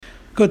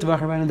Good to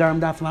Bachar Darim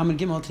Daf Lamed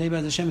Gimel. Today, by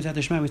Hashem,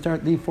 we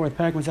start the fourth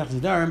parak Masechtas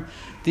Nedarim.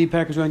 The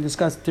parak is going to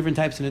discuss different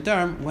types of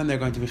Nedarim, when they're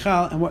going to be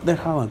Chal, and what they're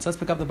Chal on. So let's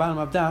pick up the bottom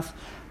of Daf.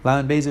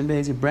 Lamed Beis and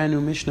Beis, a brand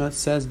new Mishnah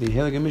says the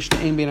Heilige Mishnah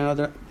Ein Bein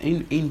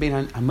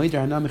Hamoder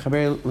Hana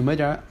Mechaber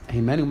Lemoder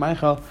Himenu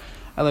Meichel.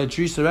 It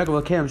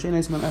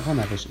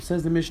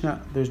says the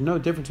Mishnah, there's no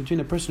difference between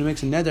a person who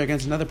makes a neder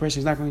against another person.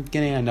 He's not going to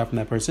get any enough from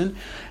that person,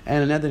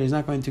 and a neder he's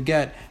not going to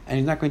get, and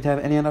he's not going to have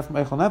any enough from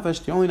Eichel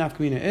Nefesh. The only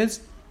nafkamina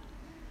is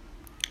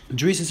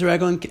which means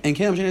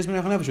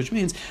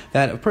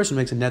that if a person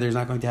makes a neder, he's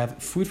not going to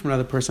have food from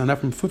another person,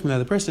 enough from food from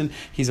another person.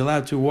 He's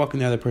allowed to walk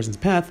in the other person's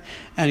path,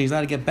 and he's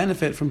allowed to get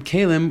benefit from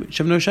kelim.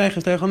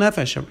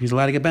 He's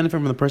allowed to get benefit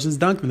from the person's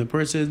dunk, from the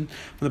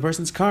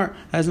person's car.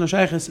 That is no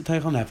shaykhis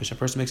teichel nefesh. A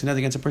person makes a neder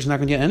against a person, not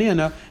going to get any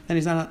enough, then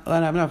he's not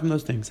allowed to have enough from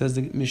those things. Says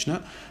the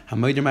Mishnah, a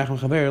person makes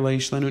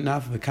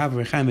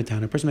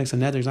a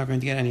neder, he's not going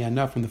to get any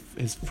enough from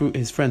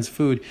his friend's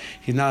food.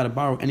 He's not allowed to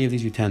borrow any of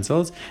these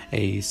utensils,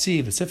 a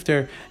sieve, a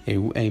sifter,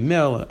 a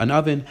mill, an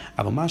oven,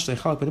 you're allowed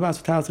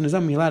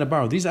to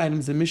borrow these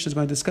items. The Mishnah is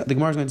going to discuss, the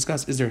Gemara is going to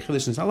discuss, is there a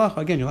chiddush in halacha?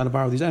 Again, you're allowed to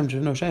borrow these items,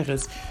 no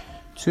shaykhis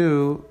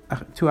to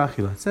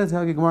achila. It says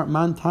Gemara,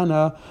 man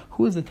Tana,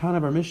 who is the Tana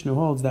of our Mishnah who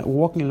holds that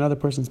walking in another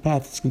person's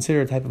path is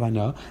considered a type of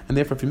hana, and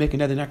therefore if you make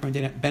another, not going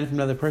to benefit from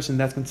another person,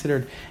 that's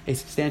considered a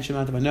substantial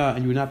amount of hana,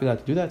 and you would not be allowed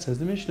to do that. Says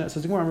the Mishnah.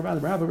 Says the Gemara,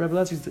 Rabbi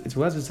Lezer, it's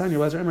Lezer Tanya,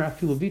 Lezer Emer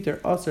afilu viter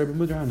aser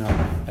b'mudar hana.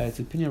 It's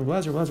the opinion of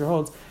Lezer. Lezer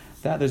holds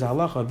that there's a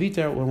halacha of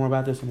viter. We'll learn more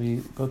about this when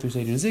we go through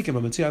Sage and Ezekiel,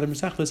 but see other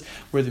Mesechtas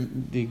where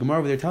the Gemara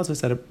over there tells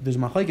us that there's a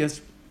machlekes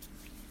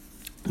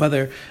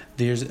whether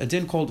there's a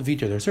din called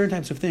viter. There are certain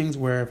types of things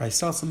where if I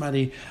sell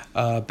somebody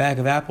a bag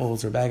of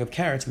apples or a bag of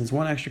carrots and there's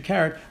one extra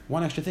carrot,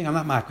 one extra thing, I'm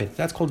not makbid.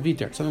 That's called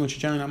viter, something which is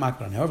generally not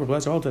makbid on. However,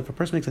 Blazer holds that if a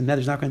person makes a neder,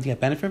 he's not going to get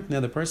benefit from the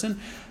other person.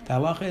 The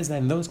halacha is that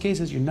in those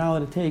cases, you're not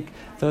allowed to take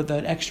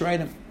that extra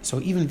item.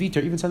 So even viter,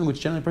 even something which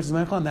generally a person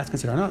is makbid on, that's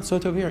considered not. So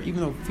to here,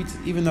 even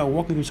though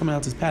walking through someone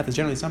else's path is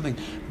generally something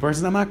the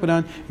person is not makbid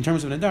on, in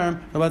terms of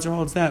nedarim, the Blazer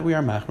holds that we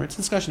are machmer. It's a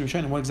discussion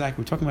of what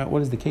exactly we're talking about.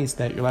 What is the case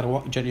that you're allowed to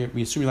walk?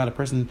 We assume you're allowed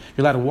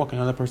to walk on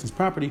another person's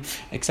property,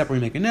 except where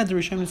you make a neder.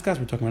 Rishon discuss.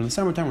 We're talking about in the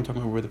summertime. We're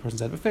talking about where the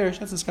person's at beferish.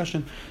 That's a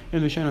discussion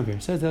in the Rishon over here.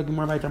 It says the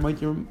Gemara, it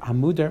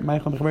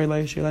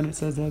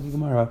says the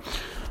Gemara.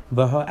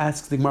 Vaha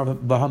asks the Gemara,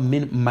 Vaha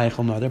min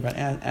Meichel Nader, but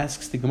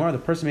asks the Gemara, the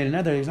person made a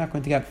neder, he's not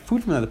going to get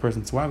food from another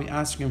person. So why are we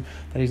asking him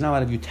that he's not allowed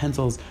to have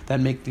utensils that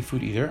make the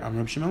food either? I'm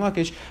Rabbi Shimon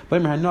Lakish,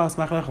 but I know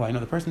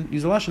the person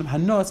uses a lashon,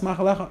 Hanoas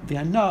Machalecha, the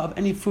hana of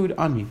any food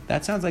on me.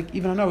 That sounds like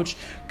even hana which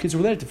is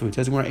related to food. It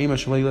says the Gemara, Ema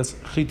Shaleilas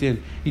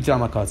Chitin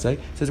Yitam Lakatse.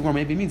 Says the Gemara,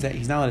 maybe it means that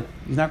he's not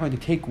going to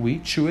take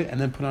wheat, chew it, and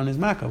then put on his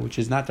makkah, which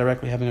is not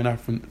directly having enough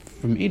from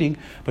eating,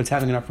 but it's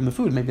having enough from the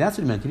food. Maybe that's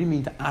what he meant. He didn't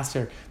mean to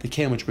aser the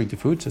can which bring the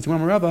food. So it's the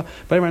Gemara Rabba,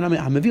 but I know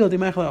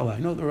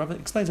the Rabbi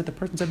explains that the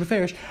person said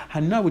beferish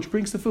hana which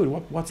brings the food.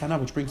 What's hana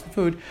which brings the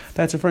food?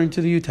 That's referring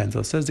to the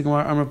utensil. Says the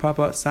Gemara, Amar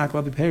Papa Sak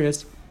Labi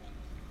Paris.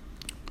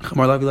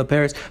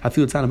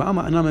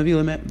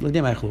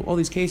 All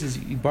these cases,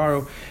 you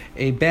borrow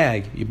a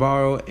bag, you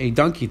borrow a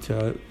donkey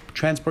to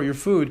transport your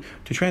food,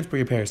 to transport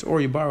your pears, or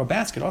you borrow a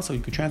basket, also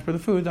you could transport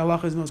the food. The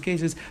halacha is in those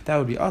cases, that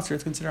would be usher.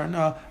 It's considered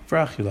ana for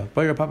achila.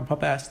 But your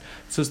Papa asked,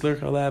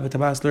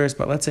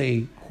 but let's say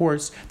a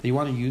horse that you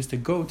want to use to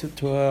go to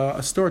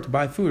a store to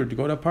buy food, or to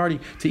go to a party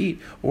to eat,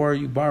 or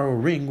you borrow a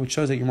ring, which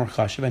shows that you're more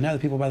chashiv, and now the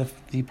people by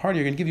the party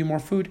are going to give you more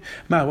food.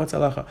 What's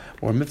halacha?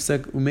 Or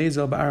mifsek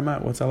umezel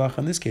ba'ar what's halacha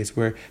in this case,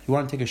 where you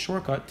want to take a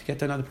shortcut to get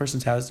to another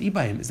person's house to eat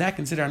by him? Is that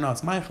considered ana?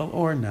 It's Michael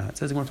or not? It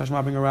says again,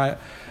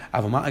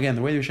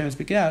 the way the Rishonim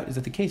speak it out is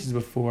that the case is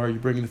before you're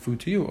bringing the food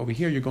to you. Over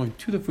here, you're going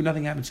to the food,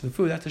 nothing happens to the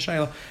food. That's a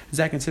shayla. Is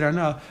that considered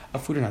ana a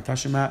food or not?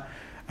 Tashimat.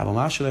 Going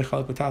to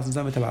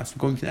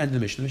the end of the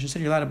Mishnah. The Mishnah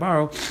said you're allowed to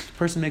borrow. The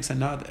person makes a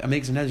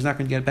neder, he's not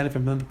going to get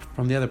benefit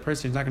from the other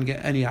person. He's not going to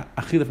get any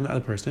achila from the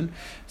other person.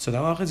 So the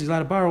halacha is he's allowed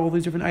to borrow all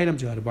these different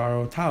items. You're allowed to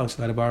borrow a towel. You're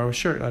allowed to borrow a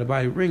shirt. You're allowed to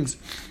buy rings.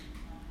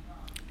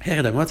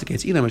 What's the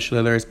case? If you're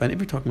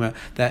talking about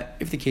that,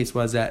 if the case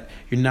was that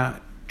you're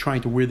not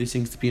trying to wear these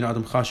things to be an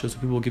adam chashuv, so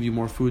people will give you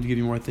more food, give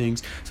you more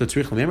things. So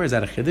tzrich remember, is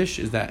that a chiddush?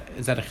 Is that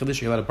a chiddush?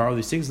 You're allowed to borrow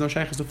these things. No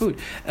shaykhs to food.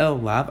 El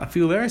lab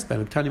afilu leres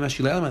ben.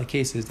 The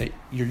case is that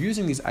you're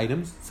using these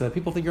items so that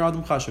people think you're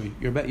adam chashuv.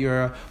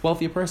 You're a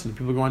wealthier person.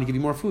 People are going to give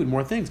you more food,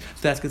 more things.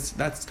 So that's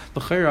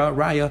l'chera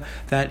raya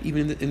that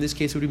even in this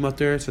case would be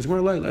mutter. So it's more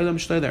like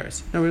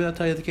leres. Now we're going to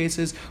tell you the case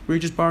is where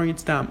you're just borrowing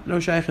it stam. No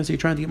shaykhs. So you're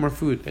trying to get more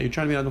food. You're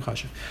trying to be adam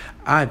chashuv.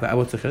 But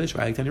what's the chiddush?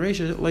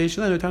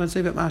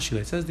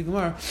 It says the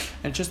Gemara,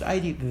 and just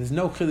ID. There's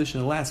no chiddush in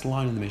the last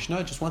line in the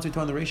Mishnah. Just once we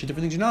taught on the ratio,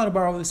 different things you're not allowed to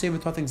borrow. The same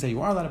taught things that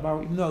you are allowed to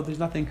borrow, even though there's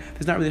not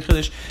really a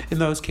chiddush in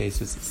those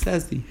cases. It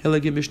says the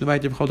Hilagim Mishnah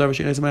Vayter B'chol Davar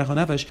She'ein Z'Mayachal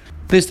Nefesh.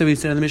 This that we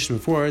said in the Mishnah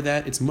before,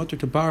 that it's mutter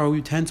to borrow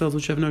utensils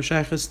which have no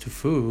shaykhs to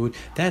food.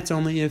 That's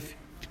only if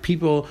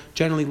people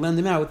generally lend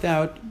them out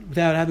without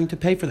having to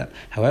pay for them.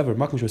 However,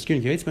 in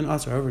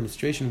a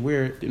situation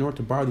where in order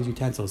to borrow these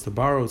utensils, to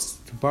borrow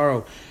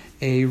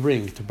a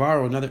ring, to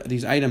borrow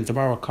these items, to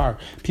borrow a car,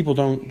 people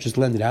don't just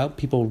lend it out,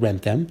 people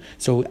rent them.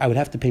 So I would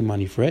have to pay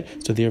money for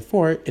it. So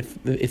therefore,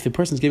 if the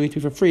person's giving it to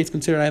me for free, it's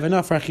considered I have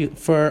enough for Eichel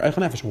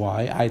Nefesh.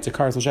 Why? It's a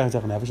car, it's Eichel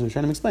Nefesh, and they're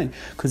trying to explain.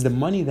 Because the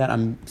money that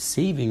I'm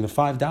saving, the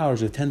 $5 or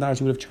the $10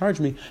 you would have charged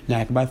me, now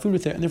I can buy food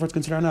with it, and therefore it's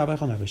considered enough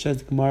Eichel Nefesh. Says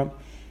the Gemara.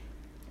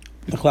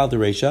 The cloud the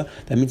Reisha,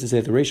 that means to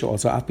say that the Reisha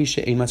also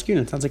Apisha Ein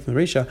Maskirun. It sounds like from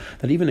the Reisha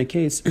that even a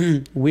case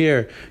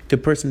where the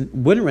person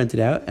wouldn't rent it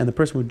out and the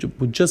person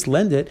would just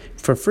lend it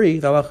for free,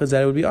 the halacha is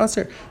that it would be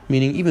aser.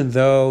 Meaning, even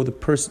though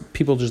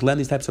people just lend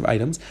these types of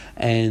items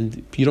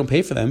and you don't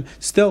pay for them,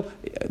 still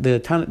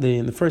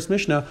in the first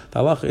Mishnah, the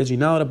halacha is you're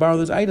not allowed to borrow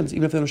those items,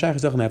 even if they're Mashach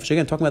Zech Nefesh.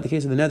 Again, talking about the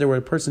case of the nether where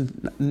a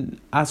person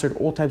asered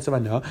all types of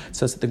anah,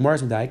 says that the Gemara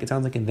is medayik. It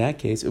sounds like in that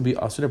case it would be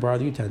aser to borrow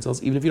the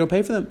utensils, even if you don't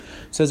pay for them.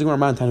 Says the Gemara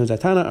Man Tanu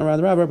Zatana around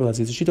the Rabbi. It's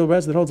a shito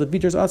rest that holds that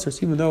viters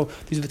asers, even though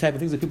these are the type of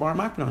things that people aren't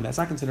makbid on. That's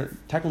not considered,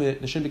 technically,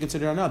 they shouldn't be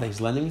considered anah.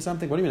 He's lending me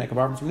something. What do you mean? I can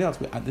borrow from somebody else.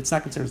 It's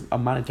not considered a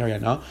monetary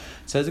anah.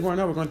 Says the Gemara,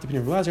 no, we're going to the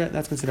opinion of Lazar.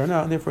 That's considered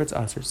anah, and therefore it's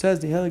aser. Says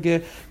the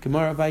Helige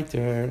Gemara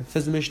Viter.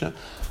 Says the Mishnah.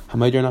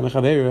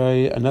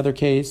 Another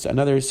case,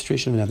 another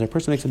situation of another. A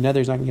person makes a nether,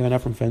 he's not going to give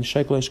enough from friends.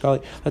 Shekel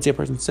Eshkali. Let's say a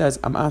person says,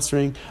 I'm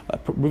asering.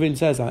 Reuven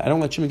says, I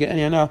don't let Shimon get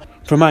any anah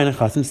for mine and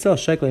chas. And still,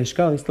 Shekel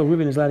Eshkali. Still,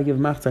 Reuven is allowed to give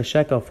machzah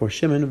shekel for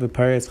Shimon. And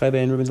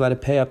Reuven's allowed to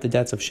pay up the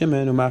debts of Shimon.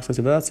 And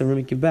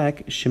Reuven give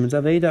back Shimon's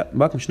aveda.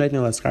 Let's say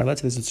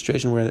there's a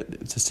situation where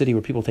it's a city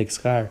where people take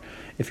schar.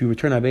 If you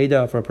return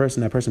aveda for a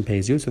person, that person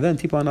pays you. So then,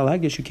 people on al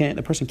hagdish,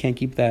 the person can't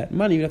keep that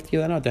money. You have to give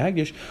that out to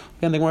hagdish.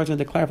 Again, the Gemara is going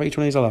to clarify each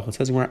one of these halachos. It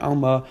says the Gemara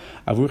Alma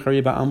Avru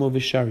Chariba Alma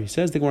Vishari.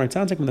 Says the Gemara. It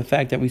sounds like from the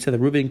fact that we said that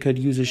Reuben could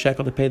use a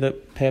shekel to pay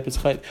up his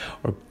chayv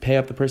or pay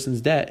up the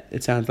person's debt.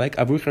 It sounds like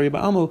Avru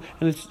Chariba Alma,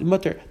 and it's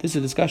mutter. This is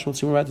a discussion. We'll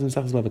see more about this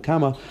in Safas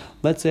Bavakama.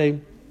 Let's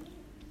say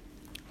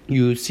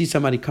you see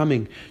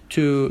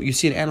you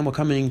see an animal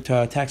coming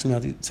to attack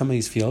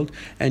somebody's field,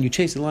 and you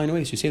chase the lion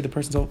away, so you save the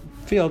person's whole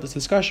field. It's a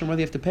discussion whether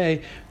you have to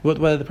pay,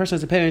 whether the person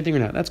has to pay anything or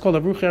not. That's called a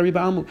rucha riba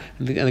almu.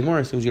 And the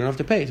Gemara says you don't have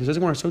to pay. So it says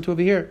the Gemara, so too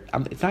over here.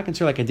 It's not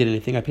considered like I did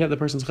anything. I paid up the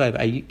person's chayv.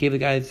 I gave the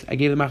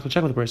machzor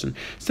check with the person.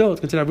 Still, it's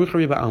considered a rucha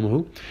riba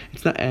almu.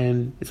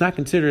 It's not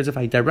considered as if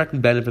I directly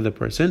benefited the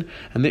person,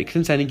 and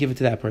since I didn't give it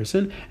to that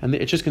person, and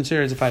it's just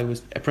considered as if I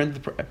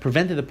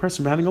prevented the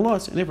person from having a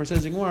loss. And therefore, it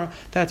says the Gemara,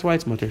 that's why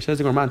it's mutter. It says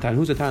the Gemara,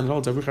 who's the time that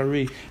holds a rucha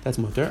riba? That's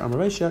mutter.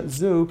 Amaresha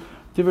zu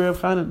divrei of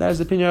Chanan. That is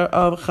the opinion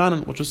of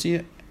Chanan, which we'll see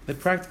the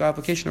practical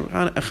application of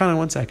Chanan.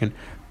 1 second.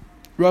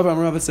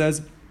 Rava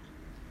says,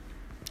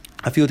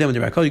 I feel damn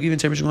I call you even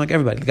interpretation like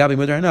everybody. We're talking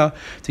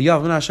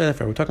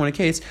about a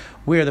case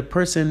where the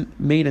person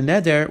made a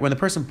neder. When the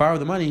person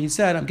borrowed the money, he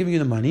said, I'm giving you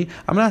the money,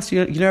 I'm going to ask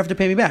you, you never have to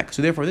pay me back.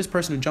 So therefore, this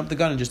person who jumped the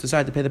gun and just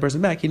decided to pay the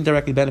person back, he didn't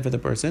directly benefit the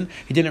person.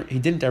 He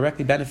didn't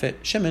directly benefit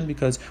Shimon,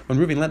 because when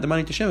Reuven lent the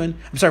money to Shimon,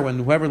 when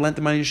whoever lent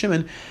the money to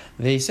Shimon,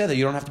 they said that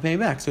you don't have to pay me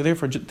back. So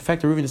therefore, the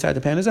fact that Reuven decided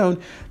to pay on his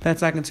own,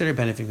 that's not considered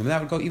benefiting him.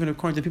 That would go even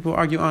according to people who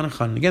argue on a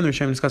chan. Again, the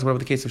Rishonim discuss what about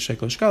the case of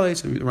shekel shkali.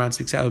 So around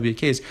 6 out would be a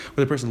case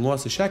where the person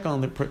lost the shekel,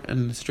 and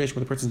the situation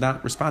where the person is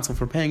not responsible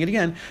for paying it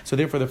again. So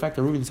therefore, the fact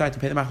that Reuven decided to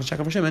pay the machzor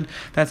shekel for Shimon,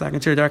 that's not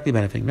considered directly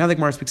benefiting. Now the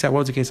Gemara speaks out what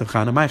was the case of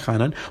Chanan, my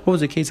Chanan. What was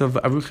the case of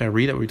Avru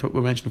Chari that we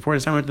mentioned before?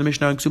 It's time to the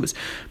Mishnah and Ksubas.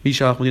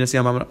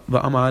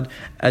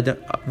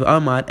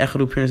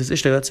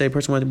 Let's say a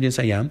person went to Medina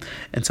Sayyam,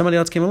 and somebody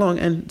else came along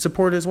and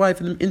supported his wife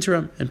in the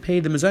interim and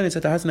paid the mezainis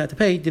that the husband had to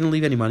pay, didn't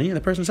leave any money, and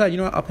the person said, you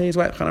know what, I'll pay his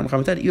wife.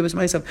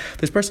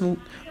 This person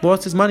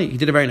lost his money. He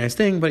did a very nice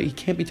thing, but he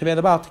can't be tevei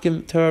about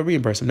to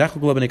reimburse him.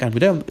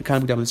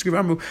 The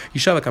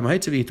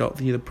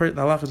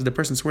halach is the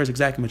person swears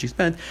exactly what he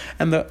spent,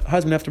 and the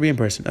husband have to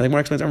reimburse him. And the Gemara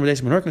explains,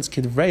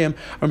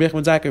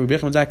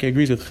 Zaki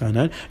agrees with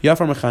Chanan.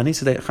 Yafar Mechani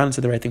said that Chanan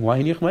said the right thing. Why?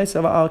 It's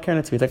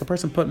like a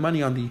person put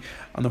money on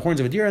the horns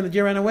of a deer, and the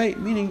deer ran away,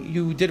 meaning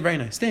you did a very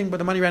nice thing, but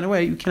the money ran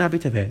away. You cannot be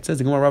tevei. It says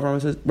the Gemara.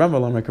 Rav says Rav didn't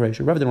want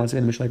to say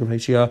in the Mishnah like Rav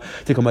Hashia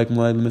to come like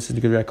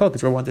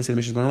because Rav wanted to say the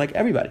Mishnah is going like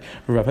everybody.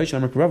 Rav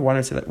Hashia wanted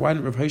to say that. Why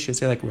didn't Rav Hashia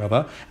say like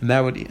Rava? And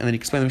then he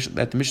explained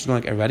that the Mishnah is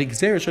going like everybody.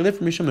 Because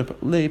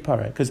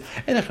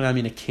in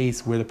a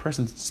case where the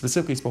person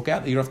specifically spoke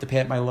out that you don't have to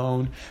pay up my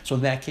loan, so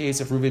in that case,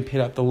 if Reuven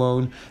paid up the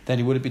loan, then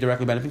he wouldn't be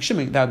directly benefiting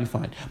Shimon. That would be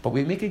fine. But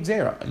we make a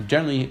gzera. And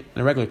generally,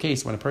 in a regular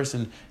case, when a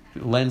person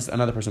lends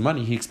another person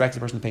money, he expects the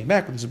person to pay him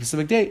back with a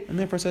specific date, and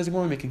therefore says,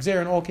 when we make a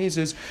gzera, in all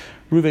cases,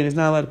 Reuven is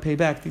not allowed to pay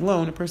back the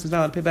loan. The person is not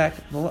allowed to pay back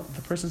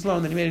the person's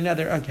loan that he made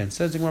another again.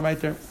 Says the Gemara right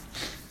there.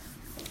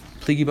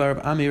 How to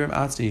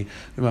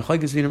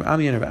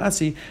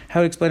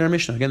explain our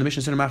Mishnah? Again, the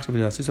Mishnah said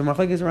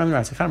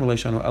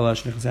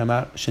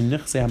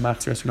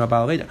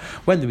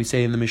when do we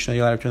say in the Mishnah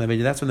you're allowed to return the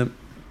Veda? That's when the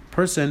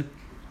person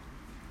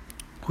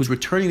who's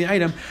returning the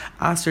item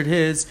assered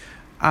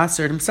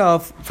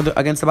himself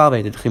against the Baal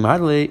Veda.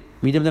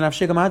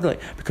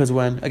 Because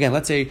when, again,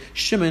 let's say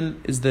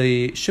Shimon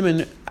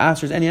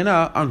answers any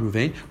anah on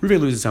Reuven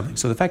loses something.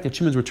 So the fact that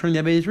Shimon's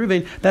returning the Aveda to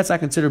Reuven, that's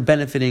not considered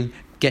benefiting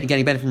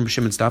getting benefit from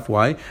Shimon's stuff.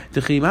 Why?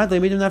 He's not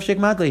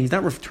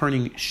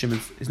returning Shimon.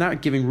 He's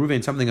not giving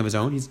Reuven something of his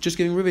own. He's just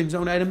giving Reuven his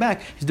own item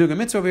back. He's doing a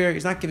mitzvah over here.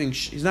 He's not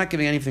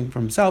giving anything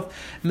from himself,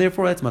 and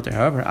therefore that's mutter.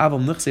 However,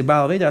 let's say the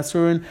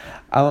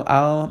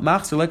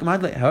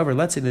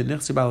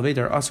nichse bal aveda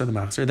are asur the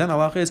machzer. Then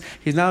Allah is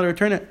he's not allowed to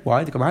return it.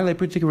 Why?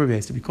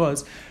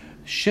 Because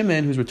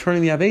Shimon, who's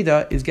returning the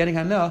Aveda, is getting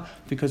Hana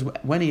because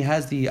when he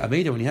has the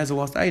Aveda, when he has a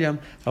lost item,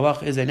 Allah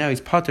is that now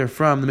he's pater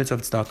from the mitzvah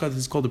of tzedakah. This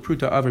is called the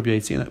pruta of Rabbi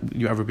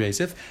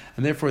Yosef,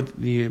 and therefore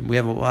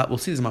we'll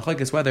see this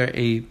machlokes whether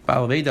a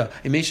Baal Aveda,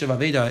 a Meshav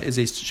Aveda, is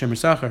a Shemer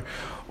Sacher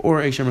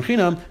or a Shemer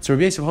Chinam. So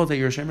Rabbi Yosef holds that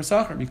you're a Shemer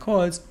Sacher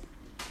because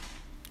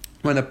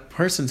when a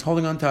person's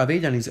holding on to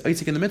Aveda and he's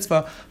Isaac in the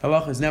mitzvah,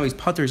 Allah is now he's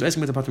pater, he's Isaac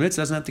with the pater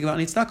mitzvah, doesn't have to give out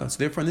any tzedakah. So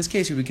therefore, in this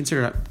case, he would be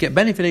considered get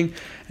benefiting, and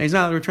he's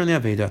not allowed to return the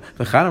Aveda.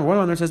 The Chanan,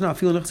 one there says, no,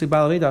 feel nechsi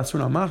bal Aveda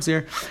asur al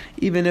machzir,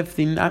 even if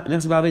the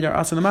nechsi bal Aveda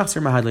are asur al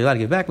machzir, mahadli, allowed to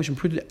give back. We should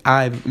prove the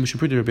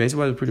Rebbe Yosef.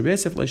 Why the Rebbe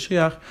Yosef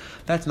leishliach?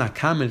 That's not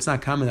common. It's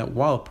not common that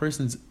while a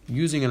person's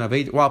using an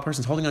Aveda, while a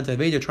person's holding on to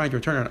Aveda, trying to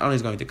return it,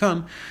 he's going to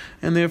come,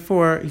 and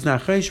therefore he's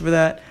not chaysh for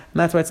that, and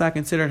that's why it's not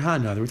considered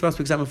hana. The Ritva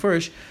speaks out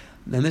first.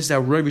 And this is how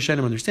Roy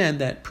Rishonim understand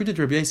that Prutat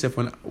Rabbi Yosef,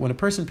 when a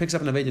person picks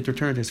up an Aveda to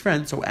return it to his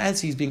friend, so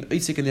as he's being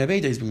Isik in the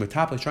Aveda, he's being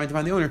Metapla, trying to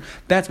find the owner,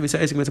 that's what we say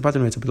Isik Mitzvah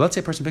Mitzvah. But let's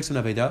say a person picks up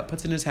an Aveda,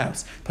 puts it in his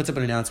house, puts up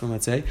an announcement,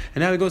 let's say,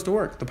 and now he goes to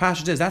work. The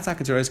Pasha says that's not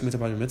considered Isik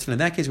Mitzvah Mitzvah. In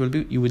that case,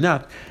 you would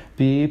not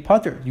be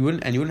Pater. You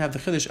wouldn't have the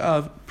Chiddush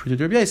of Prutat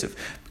Rabbi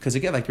Yosef. Because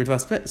again, like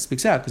Ritva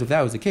speaks out, because if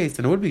that was the case,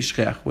 then it would be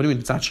Shchiach. What do you mean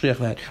it's not Shchiach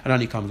that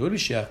Anani comes? It would be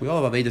Shchiach. We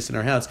all have Avedas in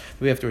our house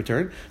that we have to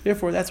return.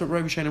 Therefore, that's what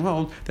Roy Rishonim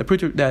hold, that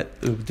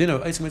din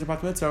of Isik Mitzvah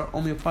Mitzvah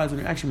only applies when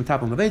you're actually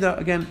Metapla Aveda.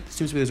 Again, it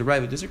seems to be there's a right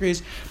that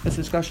disagrees. That's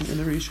a discussion in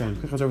the Rishon.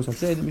 Because I was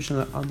say the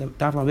Mishnah on the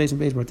Daf Base and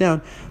Base brought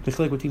down the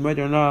chilek between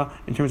Raider and Na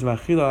in terms of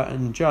Achila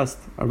and just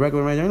a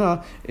regular Raider and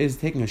Na is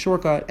taking a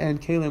shortcut, and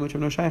Kalim, which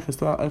have no shaykhs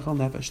to Eichel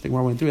Nefesh. I think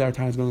more went through that. Our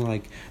time is going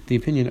like the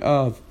opinion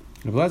of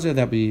Rabbi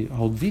that we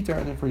hold Viter,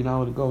 and therefore you're not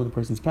allowed to go with the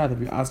person's path. If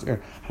you ask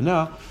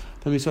Hana,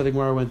 then we saw the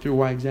Gemara went through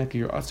why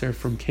exactly you're aser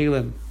from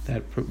Kalim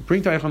that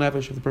bring to Eichel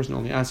Nefesh if the person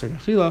only aser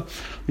Achila.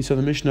 We saw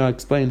the Mishnah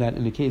explain that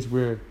in the case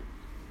where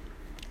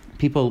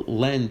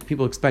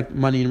people expect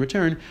money in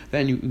return,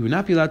 then you would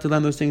not be allowed to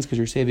lend those things because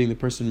you're saving the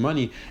person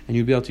money and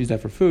you'd be able to use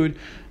that for food.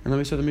 And then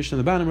we saw the Mishnah on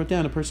the bottom wrote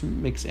down a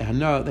person makes a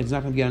hana that he's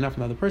not going to get enough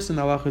from the other person.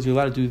 The halacha is you're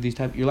allowed to do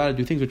you're allowed to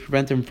do things which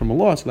prevent him from a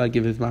loss. You're allowed to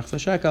give his machzah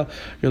shekel.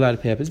 You're allowed to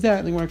pay up his debt.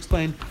 And then we'll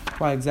explain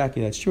why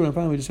exactly that's true. And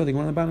finally, we just saw the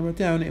one on the bottom wrote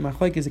down a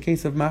machlek is a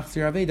case of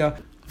machzir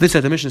aveda. This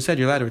that the Mishnah said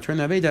you're allowed to return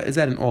the aveda. Is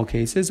that in all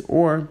cases,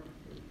 or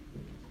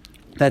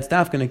that's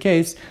dafka in a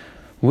case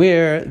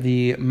where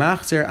the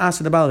machzer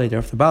aser the balaveda?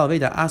 If the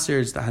balaveda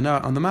asers the hana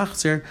on the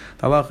machzer,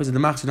 the halach is the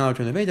machzer not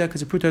return the veda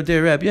because the pruta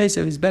de Reb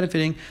Yosef is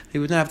benefiting. He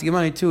would not have to give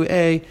money to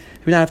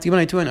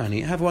an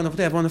ani. Have a wonderful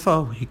day. Have a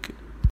wonderful week.